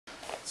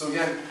So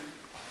again,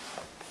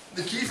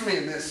 the key for me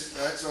in this,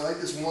 right, so I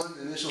like this one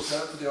initial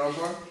setup for the arm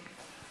bar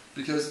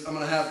because I'm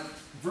going to have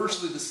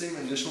virtually the same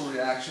initial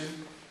reaction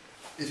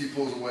if he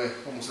pulls away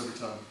almost every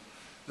time.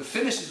 The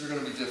finishes are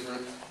going to be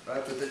different,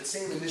 right, but that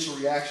same initial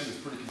reaction is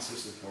pretty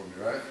consistent for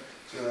me, right?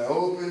 So I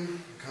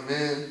open, come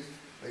in,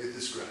 I get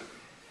this grab.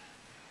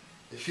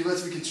 If he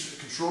lets me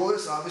control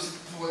this, obviously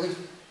pull in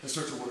and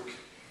start to work,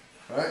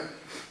 right?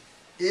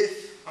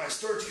 If I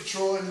start to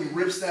control it and he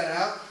rips that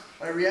out,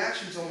 my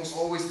reaction is almost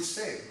always the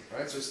same,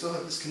 right? So I still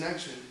have this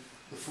connection.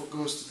 The foot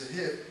goes to the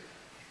hip,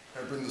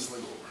 and I bring this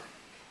leg over.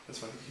 That's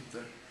fine, keep it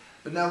there.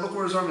 But now look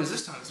where his arm is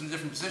this time. It's in a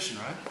different position,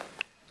 right?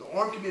 The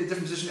arm can be in a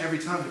different position every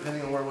time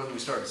depending on where when we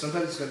start.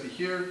 Sometimes it's going to be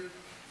here,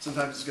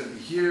 sometimes it's going to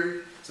be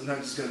here,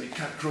 sometimes it's going to be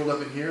kind of curled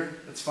up in here.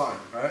 That's fine,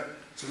 right?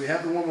 So we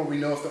have the one where we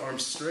know if the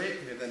arm's straight.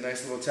 We have that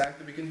nice little attack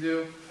that we can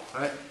do,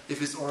 right?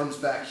 If his arm's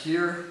back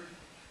here,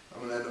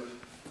 I'm going to end up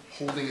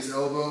holding his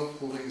elbow,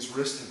 holding his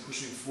wrist, and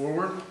pushing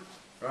forward,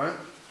 right?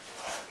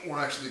 We're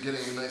actually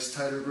getting a nice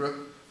tighter grip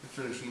and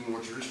finishing the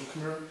more traditional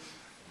Kimura.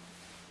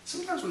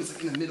 Sometimes when it's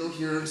like in the middle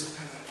here, it's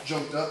kind of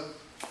jumped up.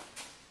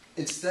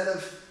 Instead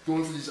of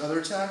going for these other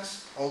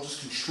attacks, I'll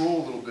just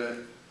control a little bit.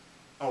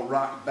 I'll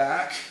rock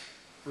back,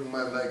 bring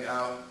my leg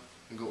out,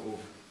 and go over.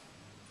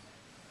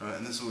 All right,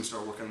 and this is when we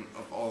start working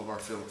up all of our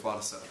fatal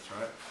plata setups,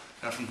 right?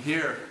 Now from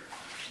here,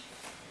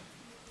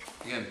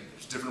 again,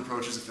 there's different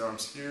approaches if the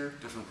arm's here,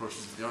 different approaches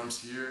if the arm's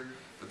here,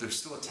 but there's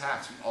still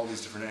attacks from all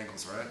these different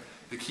angles, right?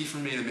 The key for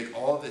me to make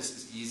all of this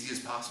as easy as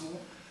possible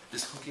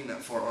is hooking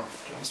that forearm.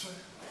 This way.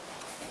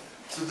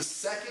 So the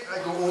second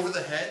I go over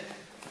the head,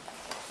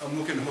 I'm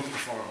looking to hook the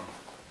forearm.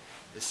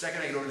 The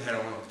second I get over the head, I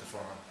want to hook the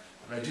forearm.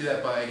 And I do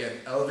that by, again,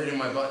 elevating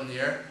my butt in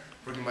the air,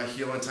 bringing my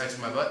heel in tight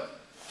to my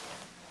butt.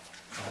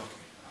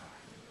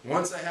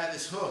 Once I have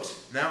this hooked,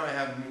 now I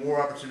have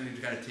more opportunity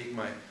to kind of take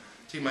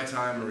my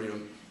time or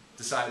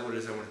decide what it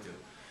is I want to do.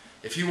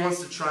 If he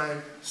wants to try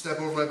and step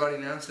over my body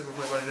now, step over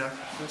my body now,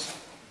 twist.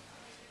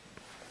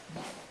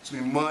 It's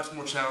going to be much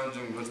more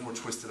challenging, much more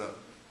twisted up.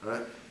 All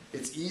right?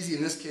 It's easy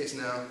in this case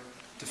now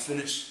to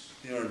finish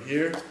the arm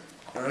here,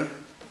 all right?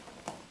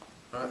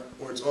 All right?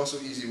 Or it's also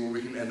easy where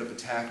we can end up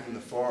attacking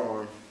the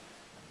forearm,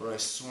 where I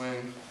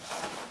swing,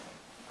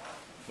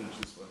 finish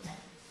this way.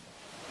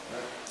 All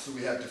right? So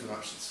we have different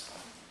options.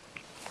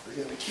 But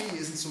again, the key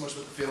isn't so much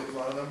what the fatal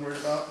plata that I'm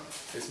worried about,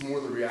 it's more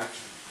the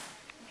reaction.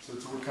 So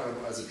it's work kind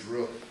of as a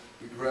drill.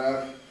 We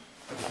grab,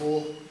 I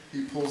pull,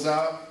 he pulls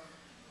out.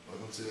 Oh,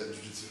 don't say that in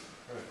jiu-jitsu.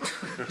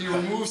 Right. He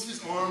removes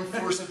his arm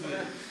forcibly.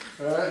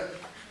 Alright?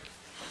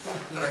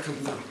 And I come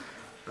through.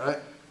 Right?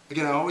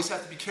 Again, I always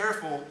have to be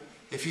careful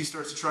if he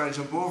starts to try and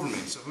jump over me.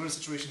 So if I'm in a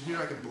situation here,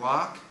 I can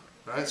block.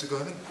 Right? So go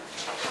ahead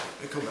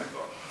and come back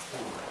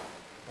on.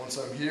 Once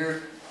I'm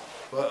here,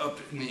 butt up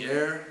in the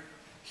air,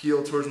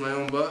 heel towards my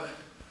own butt,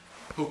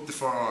 hook the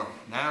forearm.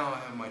 Now I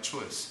have my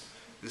choice.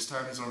 This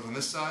time his arm's on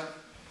this side,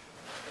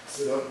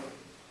 sit up,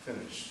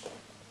 finish.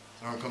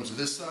 His arm comes to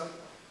this side,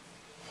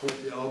 hold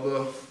the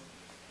elbow,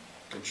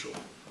 control.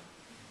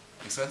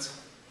 Make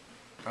sense?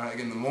 All right,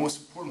 again, the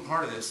most important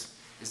part of this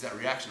is that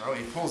reaction. All right,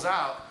 when he pulls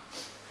out,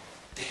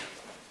 damn,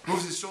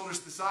 moves his shoulders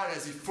to the side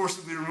as he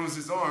forcibly removes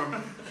his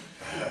arm,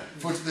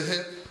 foot to the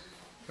hip,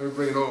 and we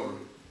bring it over.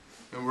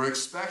 And we're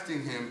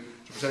expecting him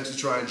to potentially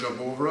try and jump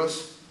over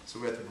us, so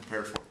we have to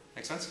prepare for it.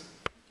 Make sense?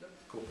 Yep.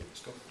 Cool,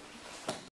 let's go.